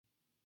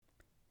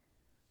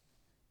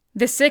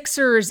The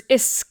Sixers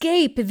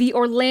escape the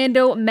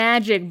Orlando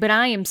Magic, but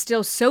I am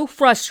still so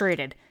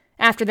frustrated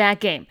after that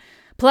game.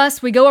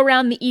 Plus, we go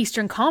around the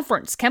Eastern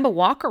Conference. Kemba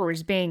Walker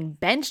is being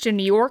benched in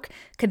New York.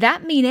 Could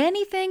that mean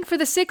anything for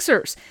the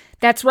Sixers?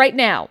 That's right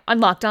now on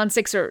Locked On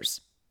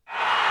Sixers.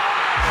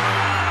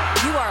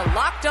 You are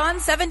Locked On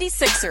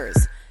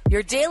 76ers,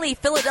 your daily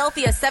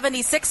Philadelphia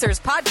 76ers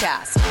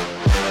podcast.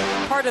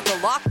 Part of the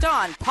Locked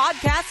On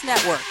Podcast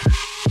Network,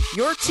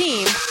 your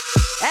team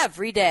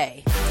every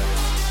day.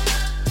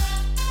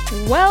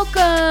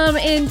 Welcome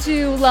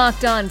into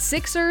Locked On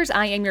Sixers.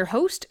 I am your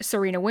host,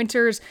 Serena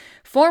Winters,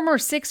 former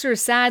Sixers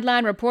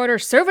sideline reporter,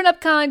 serving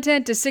up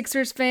content to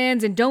Sixers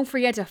fans. And don't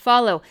forget to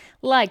follow,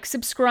 like,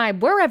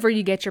 subscribe wherever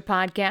you get your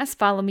podcasts.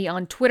 Follow me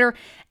on Twitter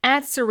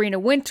at Serena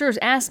Winters.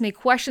 Ask me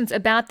questions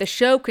about the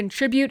show.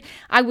 Contribute.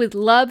 I would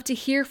love to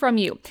hear from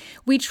you.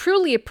 We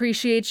truly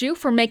appreciate you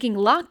for making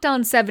Locked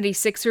On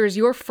 76ers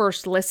your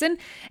first listen.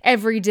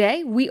 Every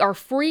day, we are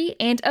free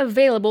and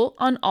available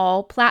on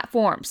all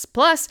platforms.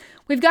 Plus,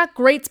 we've got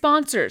great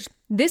sponsors.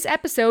 This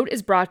episode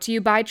is brought to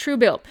you by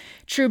Truebill.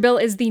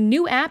 Truebill is the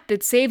new app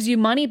that saves you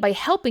money by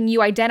helping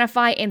you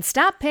identify and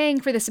stop paying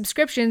for the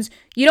subscriptions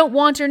you don't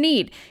want or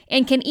need,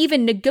 and can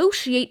even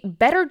negotiate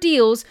better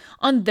deals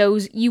on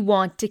those you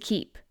want to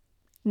keep.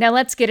 Now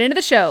let's get into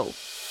the show.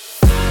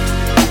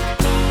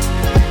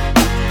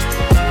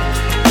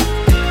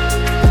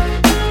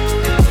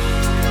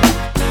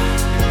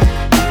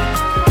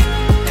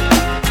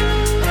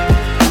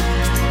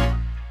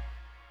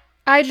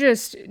 I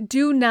just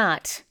do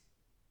not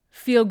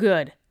feel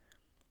good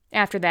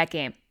after that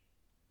game.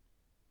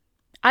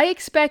 I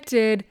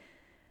expected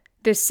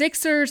the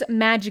Sixers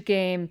Magic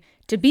game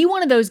to be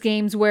one of those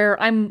games where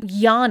I'm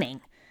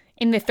yawning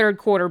in the third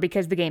quarter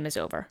because the game is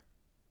over.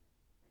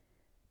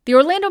 The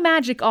Orlando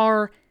Magic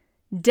are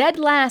dead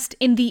last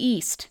in the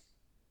East.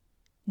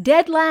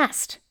 Dead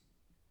last.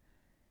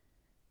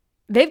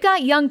 They've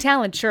got young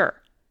talent, sure.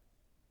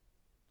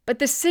 But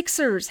the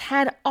Sixers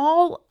had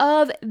all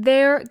of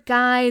their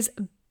guys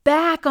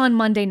back on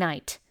Monday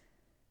night.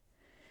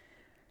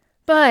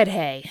 But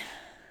hey,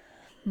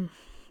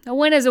 a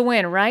win is a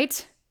win,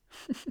 right?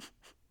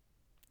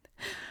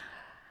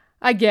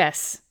 I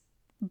guess.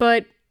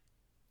 But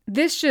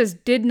this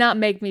just did not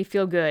make me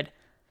feel good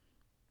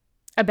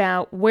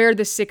about where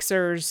the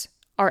Sixers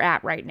are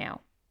at right now.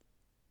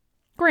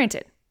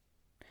 Granted,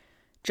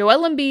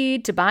 Joel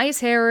Embiid, Tobias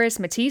Harris,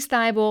 Matisse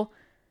Thybulle,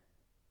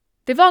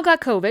 they've all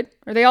got COVID,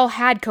 or they all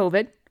had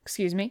COVID,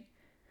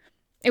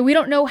 and we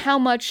don't know how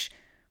much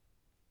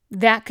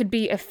that could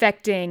be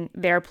affecting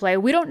their play.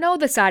 We don't know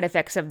the side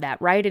effects of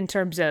that, right? In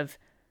terms of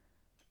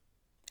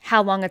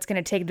how long it's going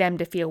to take them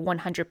to feel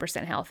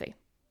 100% healthy.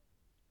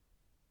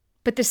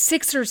 But the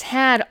Sixers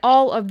had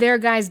all of their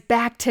guys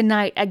back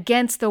tonight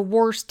against the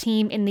worst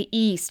team in the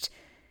East.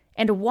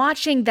 And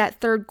watching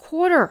that third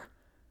quarter,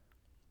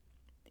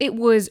 it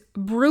was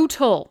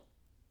brutal.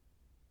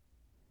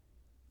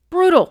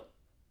 Brutal.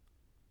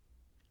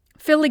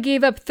 Philly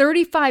gave up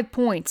 35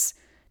 points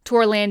to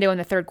Orlando in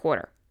the third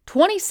quarter,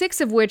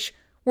 26 of which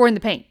were in the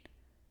paint.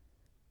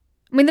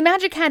 I mean, the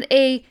Magic had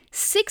a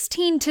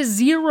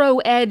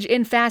 16-0 edge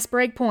in fast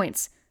break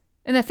points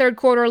in the third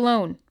quarter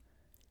alone.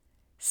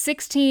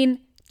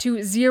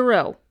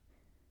 16-0.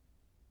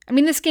 I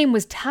mean, this game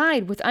was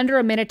tied with under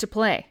a minute to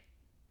play.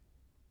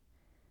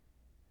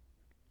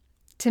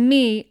 To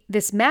me,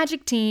 this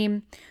Magic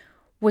team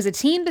was a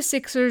team the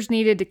Sixers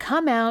needed to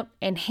come out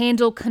and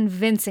handle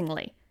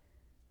convincingly.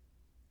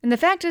 And the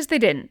fact is they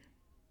didn't.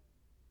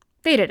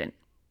 They didn't.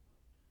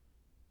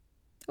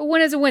 A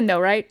win is a win, though,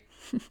 right?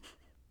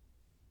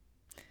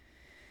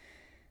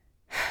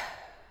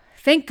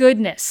 Thank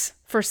goodness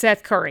for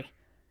Seth Curry.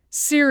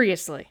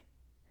 Seriously.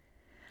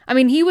 I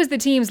mean, he was the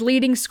team's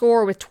leading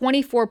scorer with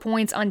 24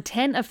 points on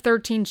 10 of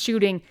 13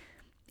 shooting,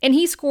 and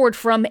he scored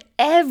from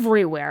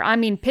everywhere. I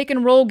mean, pick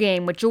and roll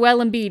game with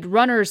Joel Embiid,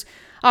 runners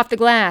off the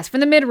glass,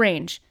 from the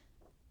mid-range.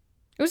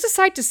 It was a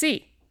sight to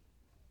see.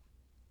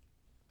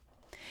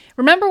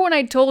 Remember when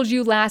I told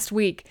you last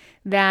week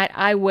that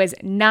I was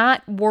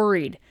not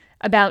worried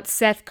about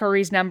Seth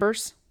Curry's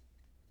numbers?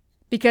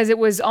 Because it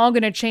was all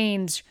going to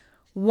change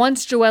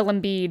once Joel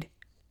Embiid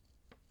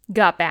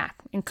got back.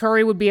 And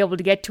Curry would be able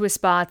to get to his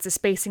spots. The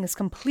spacing is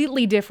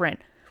completely different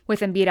with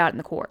Embiid out in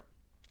the court.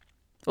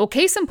 Well,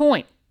 case in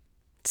point,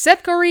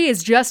 Seth Curry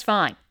is just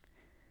fine.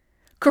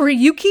 Curry,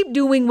 you keep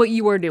doing what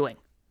you are doing,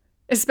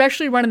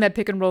 especially running that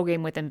pick and roll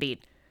game with Embiid.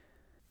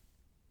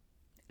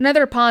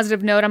 Another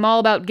positive note, I'm all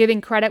about giving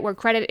credit where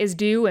credit is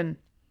due, and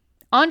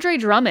Andre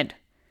Drummond,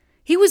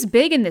 he was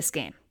big in this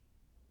game.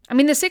 I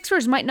mean, the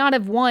Sixers might not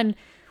have won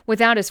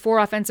without his 4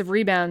 offensive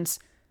rebounds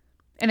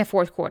in the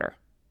fourth quarter.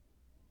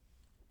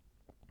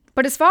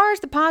 But as far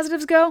as the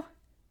positives go,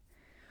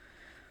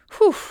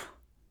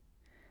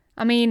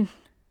 I mean,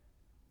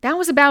 that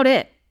was about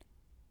it.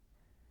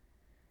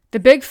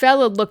 The big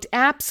fella looked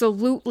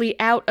absolutely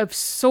out of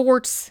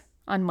sorts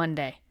on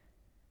Monday.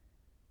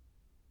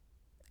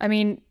 I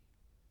mean,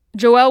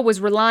 Joel was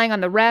relying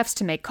on the refs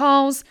to make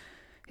calls.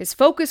 His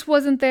focus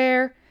wasn't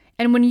there.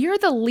 And when you're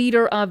the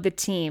leader of the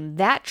team,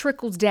 that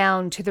trickles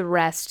down to the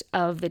rest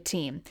of the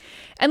team.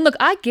 And look,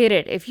 I get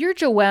it. If you're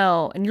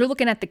Joel and you're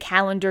looking at the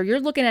calendar, you're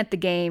looking at the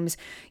games,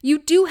 you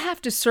do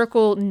have to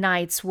circle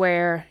nights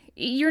where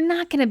you're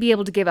not going to be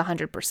able to give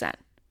 100%.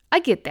 I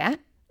get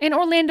that. And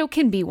Orlando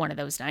can be one of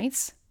those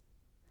nights.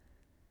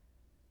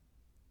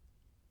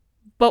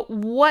 But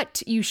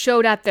what you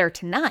showed out there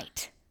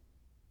tonight,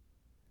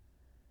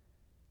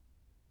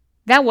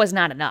 that was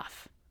not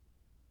enough.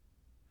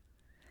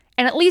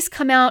 And at least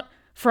come out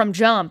from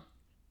jump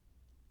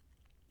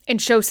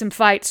and show some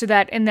fight so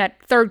that in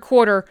that third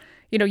quarter,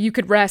 you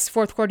could rest,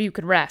 fourth quarter, you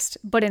could rest.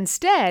 But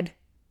instead,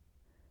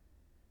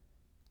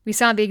 we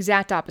saw the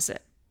exact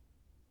opposite.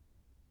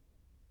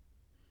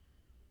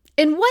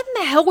 And what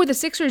in the hell were the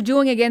Sixers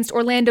doing against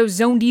Orlando's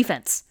zone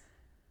defense?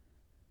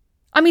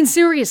 I mean,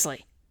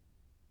 seriously.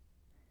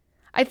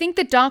 I think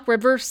that Doc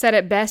Rivers said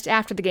it best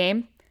after the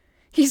game.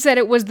 He said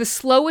it was the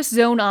slowest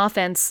zone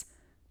offense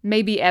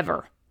maybe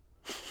ever.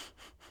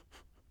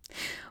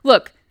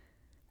 Look,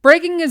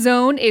 breaking a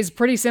zone is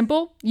pretty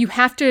simple. You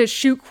have to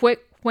shoot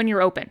quick when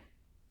you're open.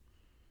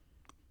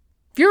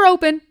 If you're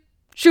open,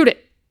 shoot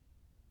it.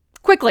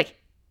 Quickly.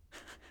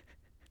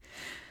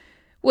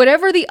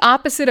 Whatever the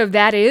opposite of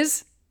that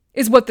is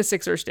what the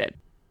Sixers did.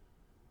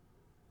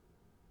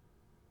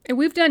 And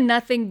we've done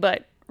nothing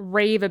but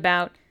rave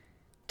about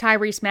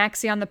Tyrese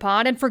Maxey on the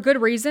pod, and for good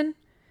reason.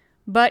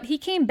 But he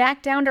came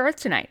back down to earth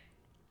tonight.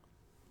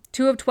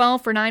 2 of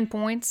 12 for 9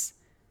 points.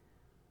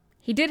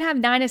 He did have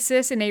 9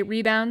 assists and 8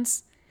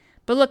 rebounds.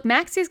 But look,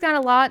 Maxey's got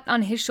a lot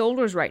on his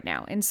shoulders right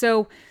now. And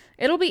so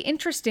it'll be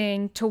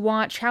interesting to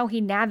watch how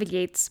he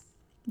navigates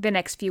the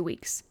next few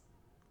weeks.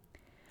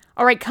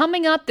 All right,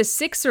 coming up, the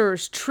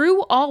Sixers'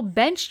 true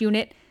all-bench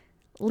unit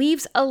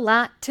leaves a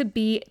lot to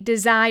be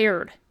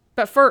desired.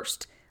 But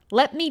first,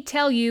 let me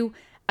tell you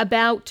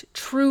about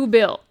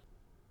Truebill.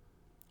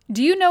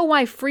 Do you know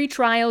why free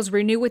trials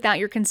renew without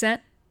your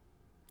consent?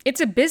 It's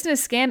a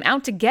business scam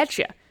out to get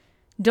you.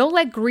 Don't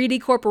let greedy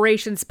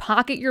corporations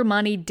pocket your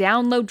money.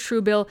 Download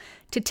Truebill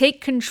to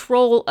take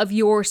control of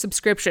your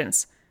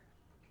subscriptions.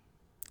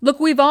 Look,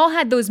 we've all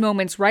had those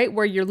moments, right,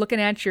 where you're looking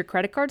at your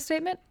credit card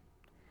statement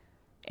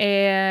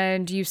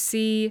and you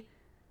see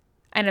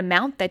an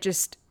amount that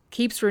just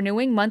keeps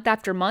renewing month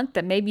after month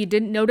that maybe you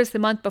didn't notice the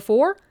month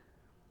before.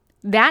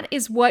 That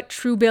is what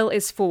Truebill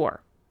is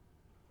for.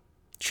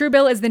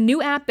 Truebill is the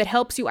new app that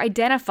helps you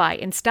identify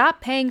and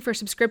stop paying for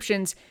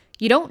subscriptions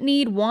you don't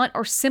need, want,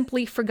 or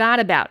simply forgot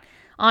about.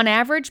 On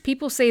average,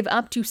 people save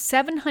up to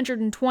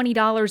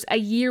 $720 a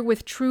year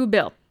with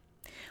Truebill.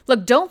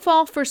 Look, don't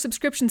fall for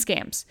subscription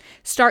scams.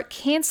 Start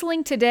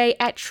canceling today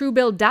at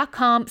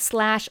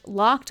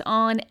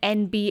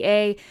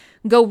Truebill.com/LockedOnNBA.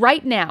 Go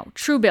right now,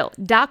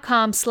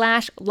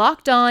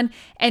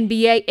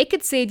 Truebill.com/LockedOnNBA. It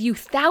could save you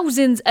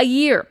thousands a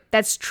year.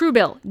 That's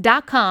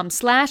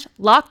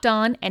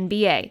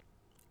Truebill.com/LockedOnNBA.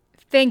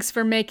 Thanks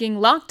for making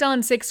Locked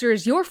On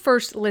Sixers your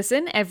first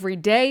listen every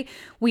day.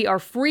 We are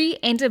free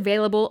and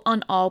available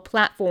on all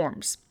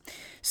platforms.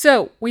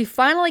 So, we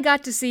finally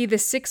got to see the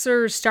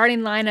Sixers starting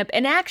lineup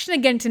in action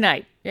again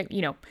tonight.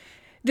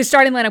 The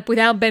starting lineup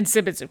without Ben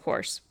Simmons, of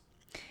course.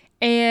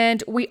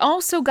 And we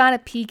also got a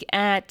peek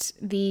at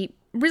the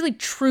really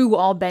true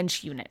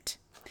all-bench unit.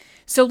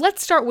 So,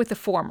 let's start with the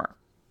former.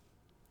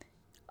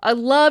 I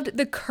loved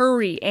the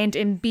Curry and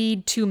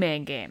Embiid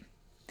two-man game.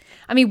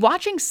 I mean,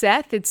 watching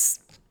Seth, it's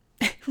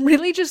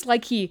really just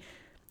like he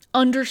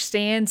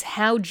understands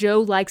how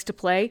Joe likes to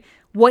play,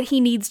 what he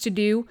needs to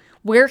do,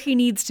 where he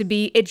needs to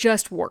be. It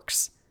just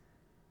works.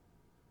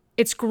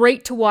 It's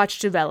great to watch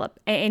develop,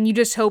 and you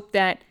just hope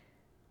that,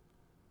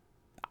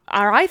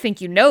 or I think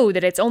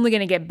that it's only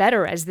going to get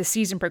better as the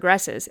season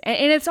progresses,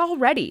 and it's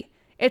already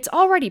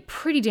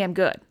pretty damn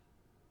good.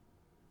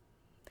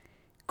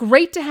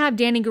 Great to have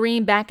Danny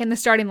Green back in the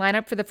starting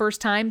lineup for the first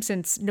time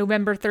since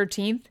November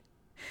 13th.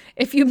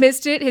 If you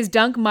missed it, his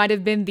dunk might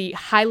have been the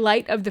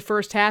highlight of the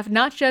first half,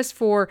 not just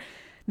for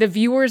the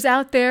viewers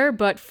out there,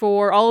 but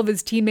for all of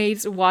his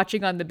teammates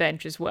watching on the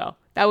bench as well.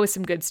 That was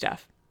some good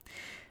stuff.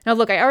 Now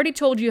look, I already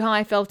told you how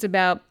I felt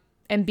about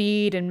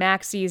Embiid and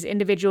Maxey's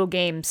individual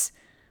games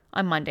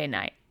on Monday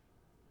night.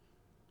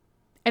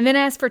 And then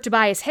as for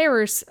Tobias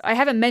Harris, I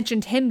haven't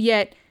mentioned him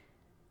yet.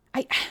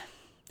 I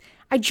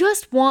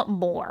just want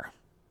more.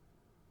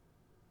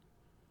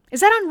 Is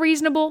that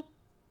unreasonable?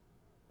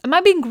 Am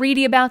I being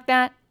greedy about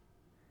that?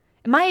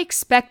 Am I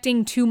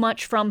expecting too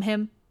much from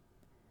him?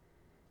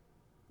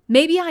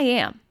 Maybe I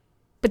am,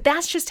 but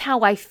that's just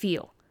how I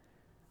feel.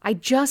 I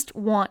just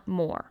want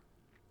more.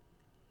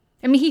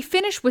 I mean, he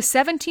finished with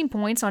 17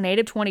 points on 8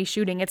 of 20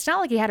 shooting. It's not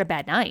like he had a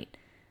bad night.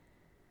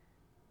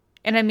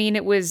 And I mean,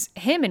 it was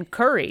him and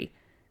Curry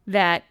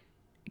that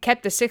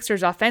kept the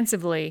Sixers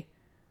offensively,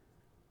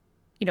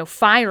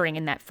 firing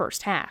in that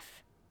first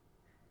half.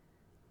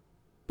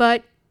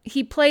 But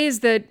he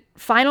plays the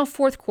final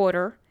fourth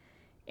quarter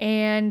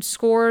and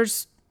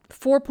scores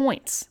 4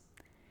 points.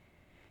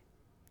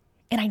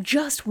 And I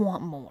just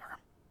want more.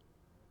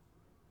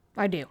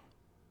 I do.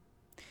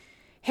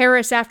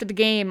 Harris, after the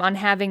game, on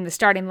having the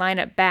starting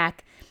lineup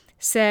back,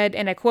 said,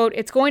 and I quote,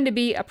 "It's going to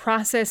be a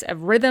process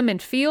of rhythm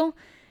and feel.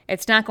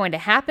 It's not going to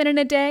happen in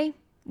a day.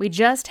 We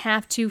just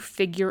have to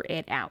figure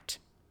it out."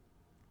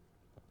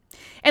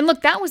 And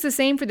look, that was the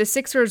same for the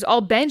Sixers'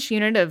 all-bench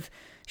unit of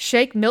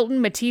Shake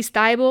Milton, Matisse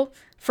Thybulle,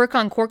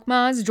 Furkan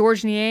Korkmaz,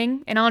 Georges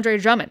Niang, and Andre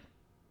Drummond.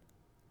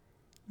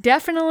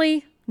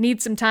 Definitely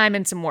need some time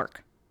and some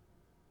work.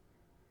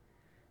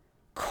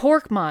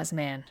 Korkmaz,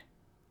 man.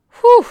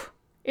 Whew!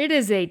 It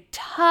is a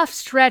tough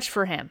stretch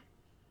for him.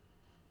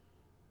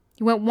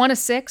 He went 1 of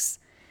 6,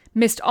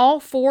 missed all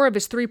 4 of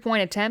his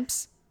three-point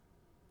attempts.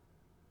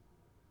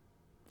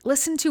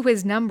 Listen to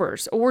his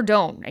numbers, or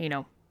don't,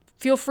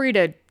 Feel free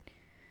to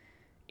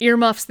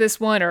earmuffs this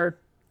one or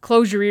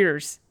close your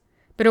ears.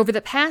 But over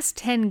the past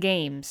 10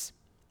 games,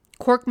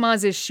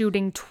 Korkmaz is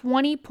shooting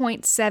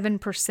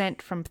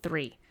 20.7% from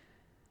 3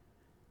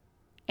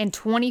 and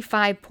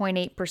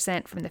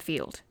 25.8% from the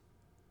field.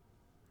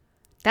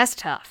 That's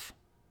tough.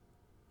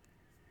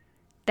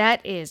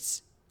 That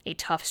is a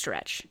tough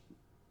stretch.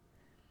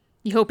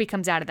 You hope he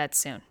comes out of that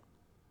soon.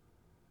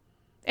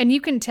 And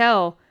you can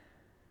tell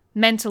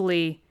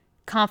mentally,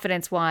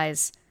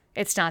 confidence-wise,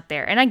 it's not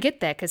there. And I get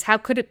that, because how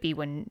could it be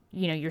when,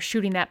 you're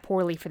shooting that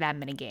poorly for that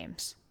many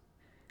games?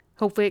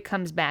 Hopefully it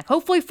comes back.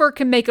 Hopefully Furk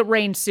can make it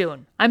rain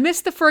soon. I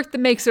miss the Furk that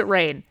makes it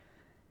rain.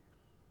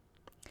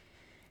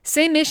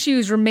 Same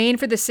issues remain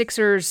for the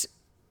Sixers,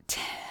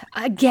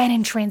 again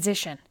in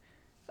transition.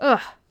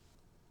 Ugh.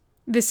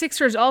 The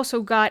Sixers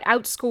also got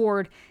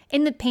outscored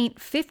in the paint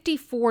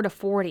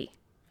 54-40.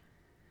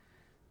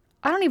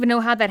 I don't even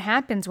know how that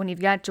happens when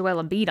you've got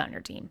Joel Embiid on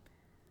your team.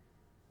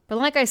 But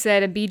like I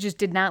said, Embiid just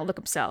did not look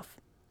himself.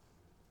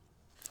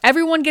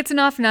 Everyone gets an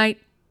off night,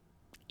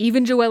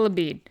 even Joel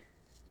Embiid.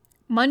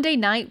 Monday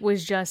night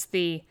was just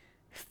the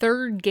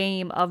 3rd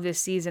game of this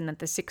season that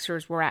the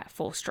Sixers were at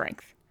full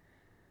strength.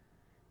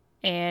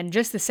 And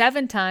just the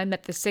 7th time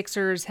that the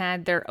Sixers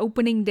had their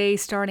opening day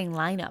starting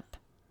lineup.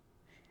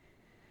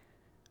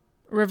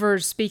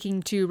 Rivers,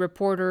 speaking to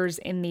reporters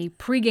in the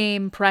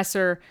pregame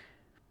presser,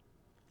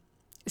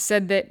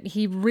 said that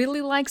he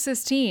really likes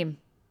his team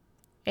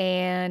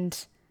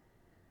and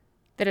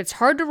that it's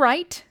hard to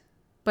write,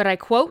 but I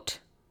quote,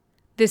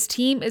 "This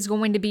team is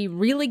going to be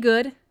really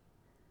good.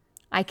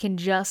 I can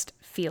just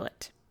feel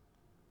it."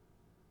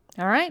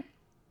 All right.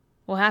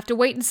 We'll have to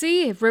wait and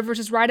see if Rivers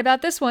is right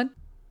about this one.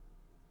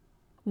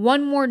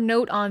 One more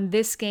note on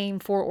this game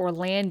for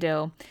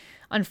Orlando.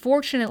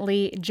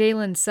 Unfortunately,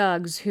 Jalen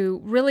Suggs,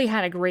 who really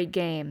had a great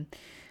game,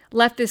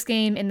 left this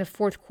game in the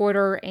 4th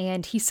quarter,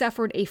 and he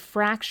suffered a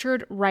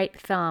fractured right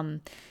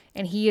thumb,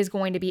 and he is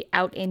going to be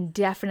out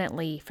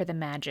indefinitely for the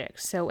Magic.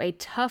 So a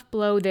tough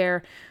blow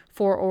there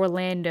for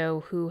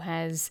Orlando, who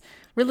has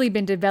really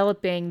been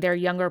developing their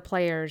younger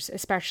players,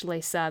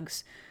 especially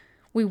Suggs.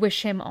 We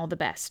wish him all the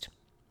best.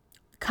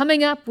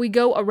 Coming up, we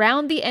go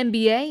around the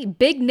NBA.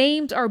 Big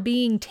names are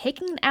being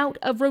taken out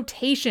of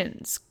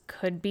rotations.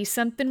 Could be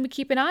something we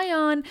keep an eye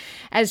on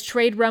as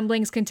trade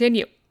rumblings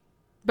continue.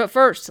 But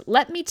first,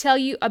 let me tell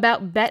you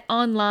about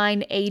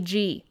BetOnline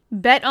AG.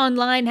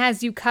 BetOnline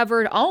has you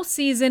covered all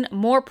season,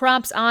 more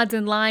props, odds,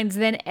 and lines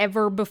than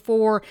ever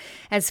before.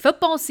 As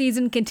football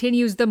season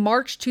continues the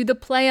march to the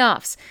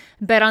playoffs,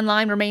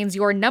 BetOnline remains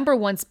your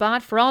 #1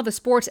 spot for all the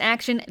sports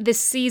action this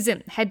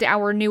season. Head to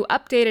our new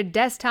updated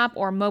desktop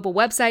or mobile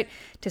website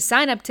to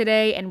sign up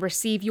today and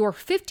receive your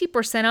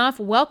 50% off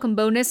welcome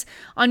bonus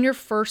on your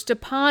first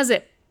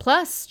deposit.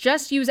 Plus,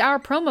 just use our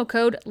promo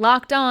code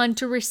LOCKEDON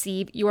to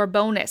receive your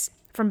bonus.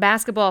 From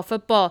basketball,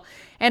 football,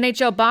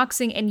 NHL,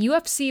 boxing, and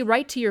UFC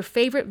right to your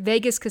favorite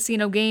Vegas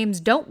casino games,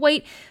 don't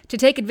wait to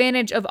take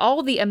advantage of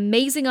all the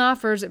amazing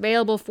offers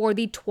available for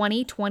the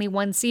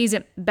 2021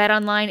 season.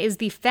 BetOnline is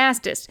the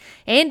fastest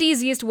and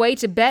easiest way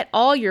to bet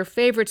all your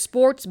favorite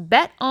sports.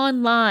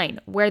 BetOnline,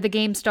 where the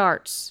game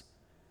starts.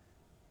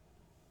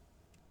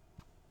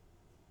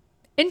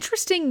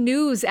 Interesting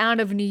news out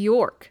of New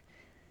York.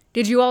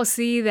 Did you all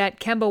see that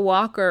Kemba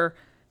Walker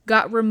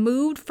got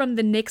removed from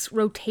the Knicks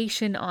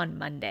rotation on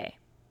Monday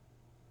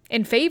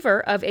in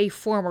favor of a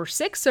former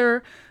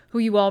Sixer who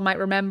you all might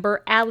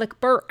remember, Alec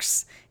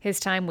Burks? His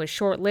time was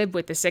short-lived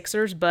with the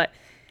Sixers, but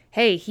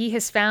hey, he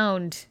has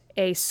found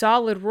a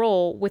solid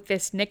role with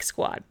this Knicks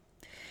squad.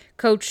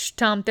 Coach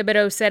Tom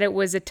Thibodeau said it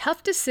was a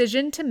tough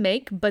decision to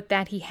make, but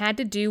that he had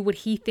to do what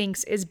he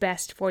thinks is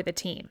best for the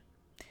team.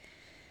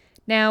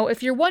 Now,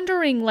 if you're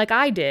wondering, like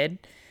I did,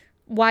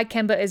 why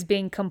Kemba is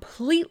being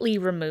completely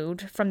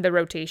removed from the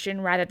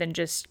rotation rather than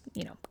just,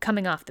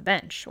 coming off the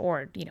bench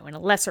or, in a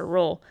lesser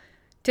role,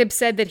 Tibbs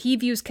said that he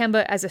views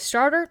Kemba as a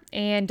starter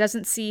and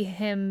doesn't see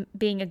him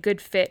being a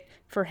good fit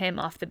for him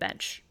off the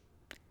bench.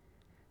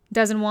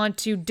 Doesn't want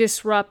to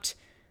disrupt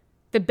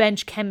the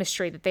bench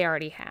chemistry that they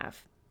already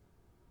have.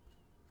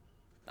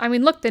 I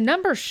mean, look, the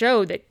numbers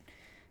show that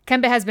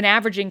Kemba has been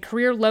averaging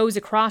career lows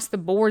across the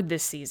board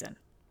this season.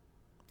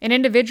 And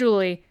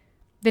individually,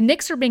 the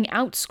Knicks are being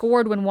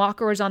outscored when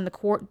Walker is on the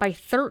court by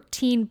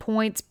 13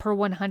 points per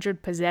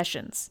 100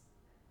 possessions.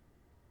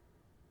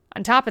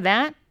 On top of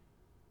that,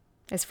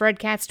 as Fred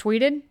Katz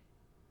tweeted,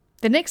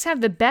 The Knicks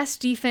have the best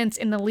defense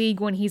in the league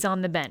when he's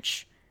on the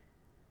bench,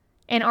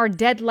 and are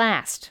dead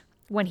last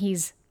when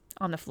he's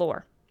on the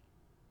floor.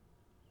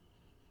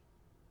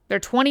 They're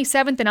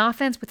 27th in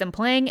offense with him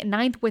playing,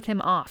 9th with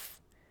him off.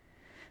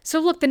 So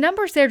look, the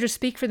numbers there just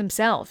speak for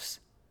themselves.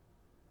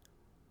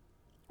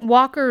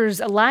 Walker's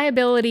a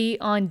liability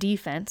on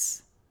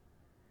defense.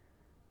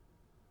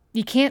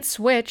 You can't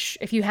switch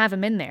if you have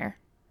him in there.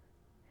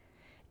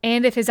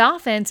 And if his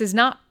offense is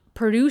not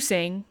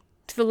producing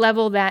to the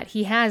level that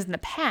he has in the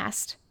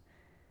past,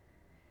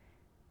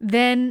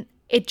 then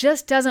it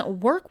just doesn't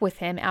work with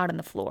him out on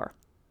the floor.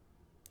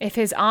 If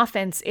his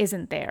offense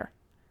isn't there,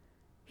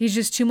 he's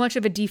just too much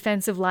of a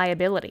defensive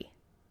liability.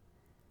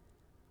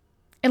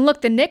 And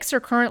look, the Knicks are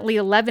currently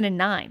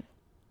 11-9.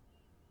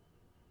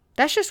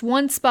 That's just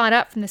one spot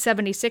up from the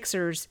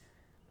 76ers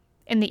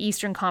in the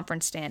Eastern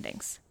Conference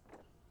standings.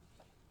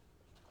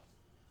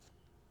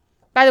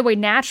 By the way,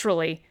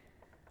 naturally,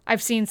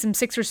 I've seen some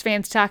Sixers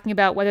fans talking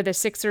about whether the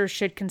Sixers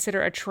should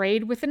consider a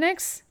trade with the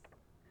Knicks.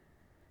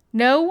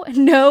 No,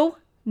 and no.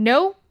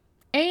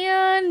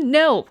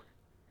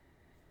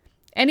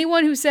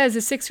 Anyone who says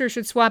the Sixers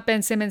should swap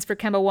Ben Simmons for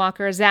Kemba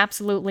Walker is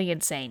absolutely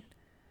insane.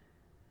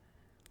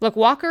 Look,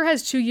 Walker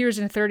has 2 years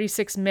and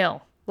 $36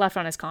 million left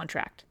on his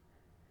contract.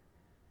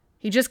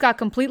 He just got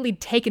completely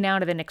taken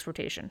out of the Knicks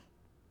rotation.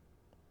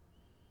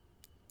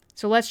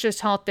 So let's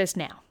just halt this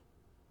now.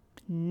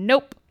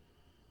 Nope.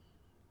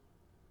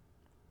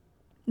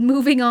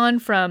 Moving on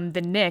from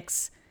the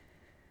Knicks,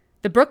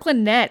 the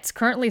Brooklyn Nets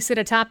currently sit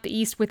atop the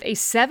East with a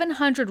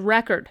 .700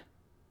 record.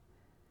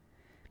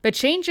 But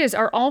changes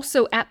are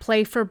also at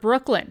play for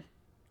Brooklyn.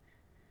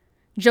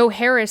 Joe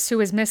Harris, who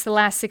has missed the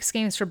last 6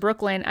 games for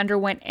Brooklyn,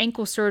 underwent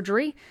ankle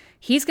surgery.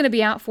 He's going to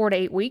be out 4 to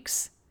 8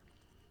 weeks.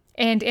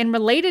 And in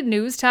related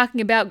news,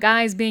 talking about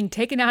guys being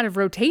taken out of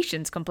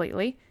rotations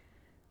completely,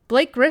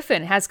 Blake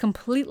Griffin has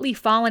completely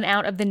fallen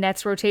out of the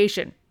Nets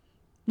rotation.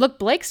 Look,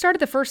 Blake started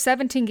the first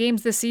 17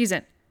 games this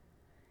season.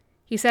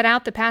 He sat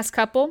out the past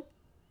couple.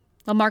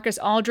 LaMarcus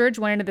Aldridge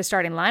went into the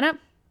starting lineup.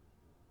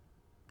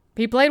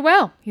 He played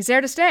well. He's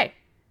there to stay.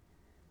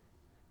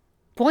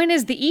 Point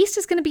is, the East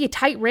is going to be a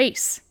tight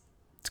race.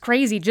 It's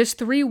crazy. Just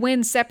 3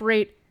 wins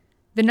separate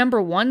the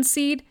number 1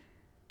 seed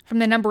from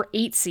the number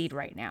 8 seed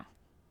right now.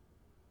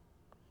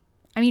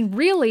 I mean,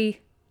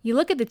 really, you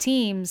look at the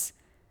teams,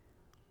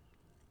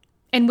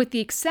 and with the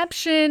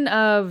exception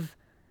of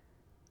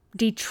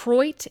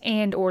Detroit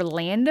and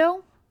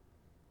Orlando,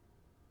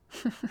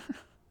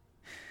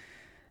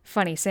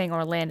 funny saying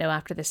Orlando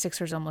after the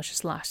Sixers almost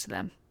just lost to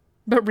them.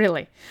 But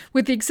really,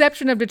 with the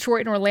exception of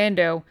Detroit and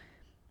Orlando,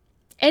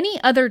 any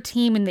other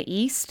team in the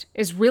East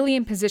is really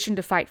in position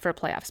to fight for a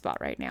playoff spot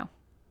right now.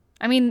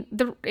 I mean,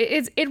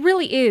 it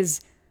really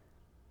is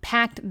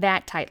packed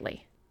that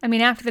tightly. I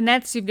mean, after the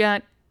Nets, you've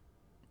got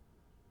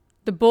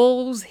the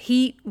Bulls,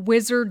 Heat,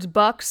 Wizards,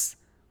 Bucks,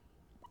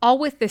 all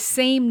with the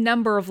same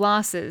number of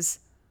losses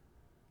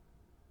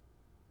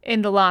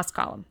in the loss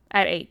column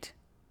at 8.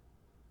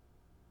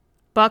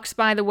 Bucks,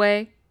 by the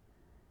way,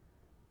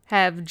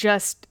 have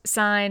just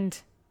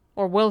signed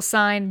or will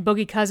sign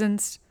Boogie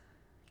Cousins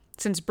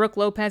since Brook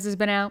Lopez has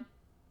been out.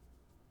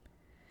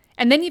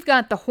 And then you've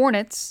got the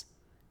Hornets,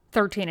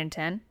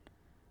 13-10.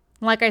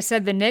 Like I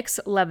said, the Knicks,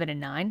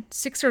 11-9.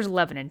 Sixers,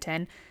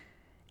 11-10.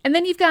 And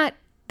then you've got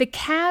the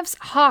Cavs,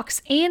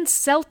 Hawks, and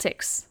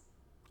Celtics,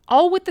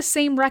 all with the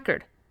same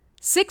record.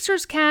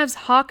 Sixers, Cavs,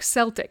 Hawks,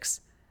 Celtics.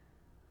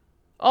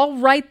 All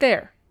right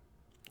there.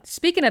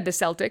 Speaking of the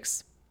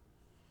Celtics,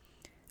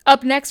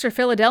 up next for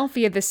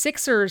Philadelphia, the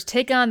Sixers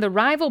take on the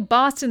rival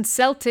Boston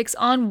Celtics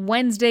on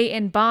Wednesday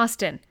in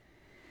Boston.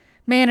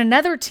 Man,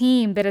 another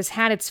team that has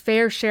had its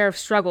fair share of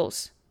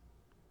struggles.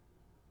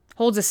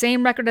 Holds the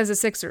same record as the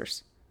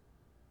Sixers.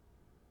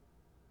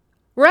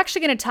 We're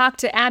actually going to talk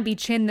to Abby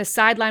Chin, the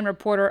sideline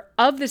reporter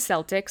of the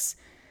Celtics,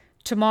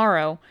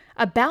 tomorrow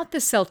about the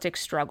Celtics'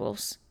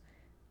 struggles.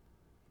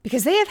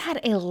 Because they have had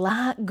a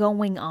lot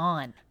going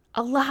on.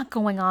 A lot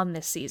going on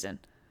this season.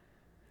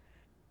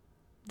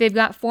 They've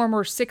got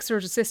former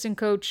Sixers assistant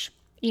coach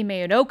Ime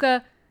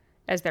Udoka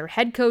as their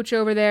head coach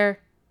over there.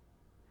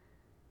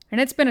 And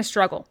it's been a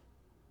struggle.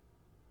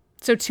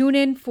 So tune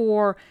in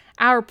for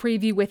our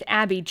preview with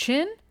Abby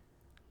Chin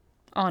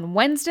on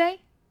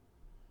Wednesday.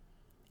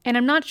 And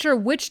I'm not sure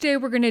which day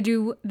we're going to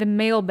do the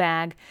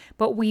mailbag,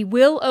 but we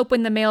will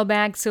open the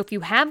mailbag. So if you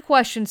have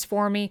questions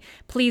for me,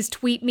 please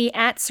tweet me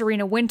at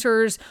Serena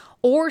Winters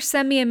or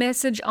send me a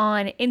message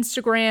on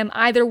Instagram.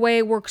 Either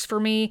way works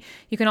for me.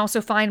 You can also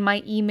find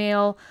my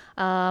email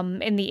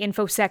in the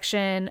info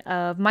section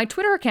of my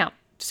Twitter account.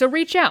 So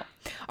reach out.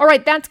 All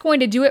right, that's going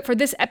to do it for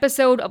this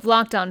episode of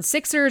Locked On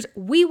Sixers.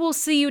 We will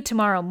see you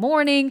tomorrow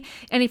morning.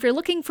 And if you're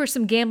looking for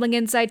some gambling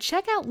insight,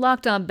 check out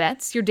Locked On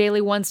Bets, your daily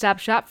one-stop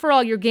shop for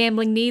all your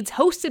gambling needs,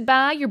 hosted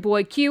by your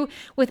boy Q,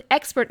 with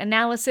expert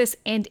analysis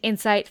and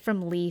insight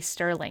from Lee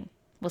Sterling.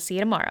 We'll see you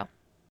tomorrow.